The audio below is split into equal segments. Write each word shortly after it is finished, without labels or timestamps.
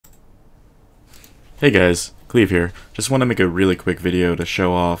Hey guys, Cleve here. Just want to make a really quick video to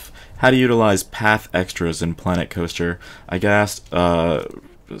show off how to utilize path extras in Planet Coaster. I get asked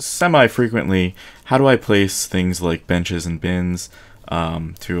semi-frequently, how do I place things like benches and bins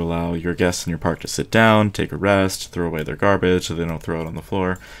to allow your guests in your park to sit down, take a rest, throw away their garbage so they don't throw it on the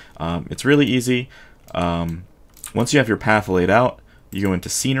floor. It's really easy. Once you have your path laid out, you go into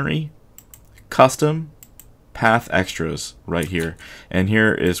Scenery, Custom, Path Extras right here, and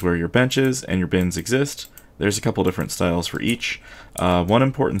here is where your benches and your bins exist. There's a couple different styles for each. One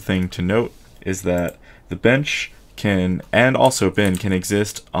important thing to note is that the bench can and also bin can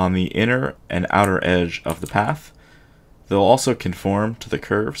exist on the inner and outer edge of the path. They'll also conform to the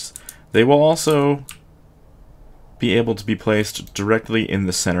curves. They will also be able to be placed directly in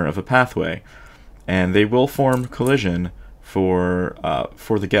the center of a pathway, and they will form collision for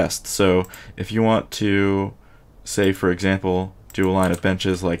the guests. So if you want to, say for example, do a line of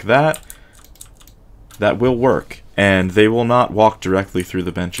benches like that, that will work, and they will not walk directly through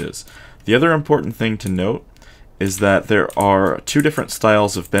the benches. The other important thing to note is that there are two different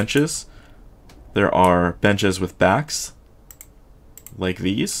styles of benches. There are benches with backs, like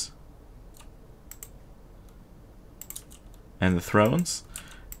these, and the thrones,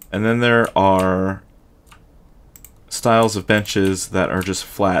 and then there are styles of benches that are just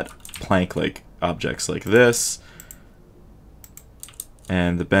flat plank-like objects like this,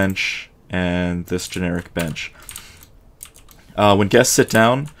 and the bench, and this generic bench. When guests sit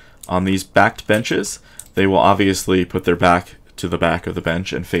down on these backed benches, they will obviously put their back to the back of the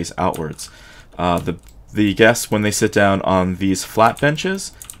bench and face outwards. The guests, when they sit down on these flat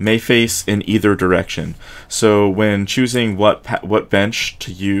benches, may face in either direction. So when choosing what bench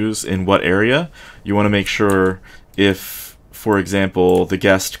to use in what area, you want to make sure if, for example, the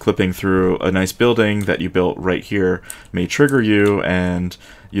guest clipping through a nice building that you built right here may trigger you, and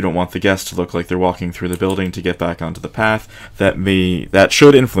you don't want the guest to look like they're walking through the building to get back onto the path, that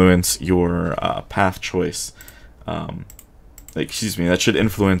should influence your path choice. That should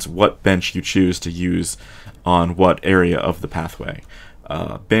influence what bench you choose to use on what area of the pathway.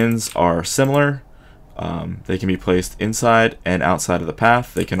 Bins are similar. They can be placed inside and outside of the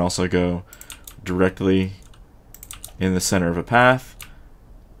path. They can also go directly in the center of a path.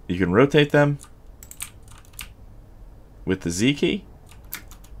 You can rotate them with the Z key.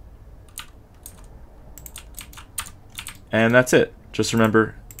 And that's it. Just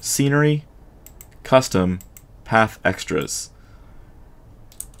remember, Scenery, Custom, Path Extras.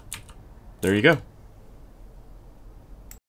 There you go.